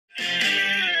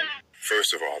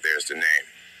First of all, there's the name.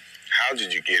 How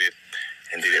did you get it,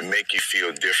 and did it make you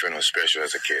feel different or special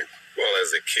as a kid? Well,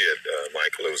 as a kid,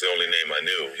 Michael, it was the only name I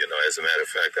knew. You know, as a matter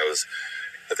of fact, I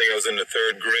think I was in the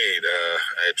third grade.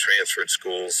 I had transferred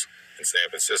schools in San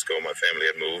Francisco. My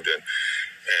family had moved,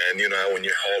 and you know, when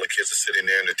all the kids are sitting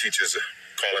there and the teachers are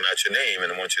calling out your name and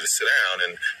I want you to sit down,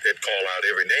 and they'd call out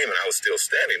every name, and I was still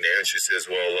standing there, and she says,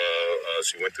 well,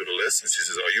 she went through the list, and she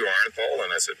says, are you Arnthal?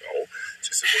 And I said, no.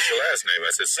 She said, what's your last name?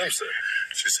 I said, Simpson.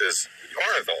 She says,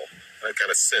 Arnthal. I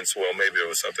kind of sensed, well, maybe it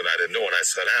was something I didn't know, and I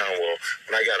sat down. Well,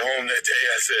 when I got home that day,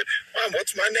 I said, Mom,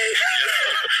 what's my name?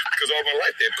 Because all my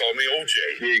life they'd call me OJ.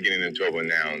 You're getting in trouble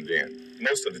now and then.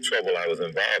 Most of the trouble I was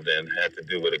involved in had to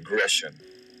do with aggression.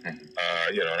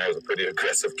 You know, and I was a pretty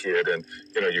aggressive kid. And,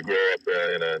 you know, you grow up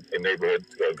in a neighborhood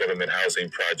government housing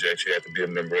projects. You have to be a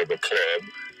member of a club.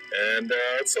 And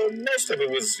so most of it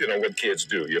was, you know, what kids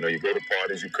do. You know, you go to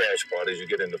parties, you crash parties, you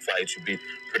get into fights, you be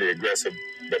pretty aggressive.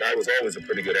 But I was always a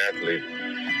pretty good athlete.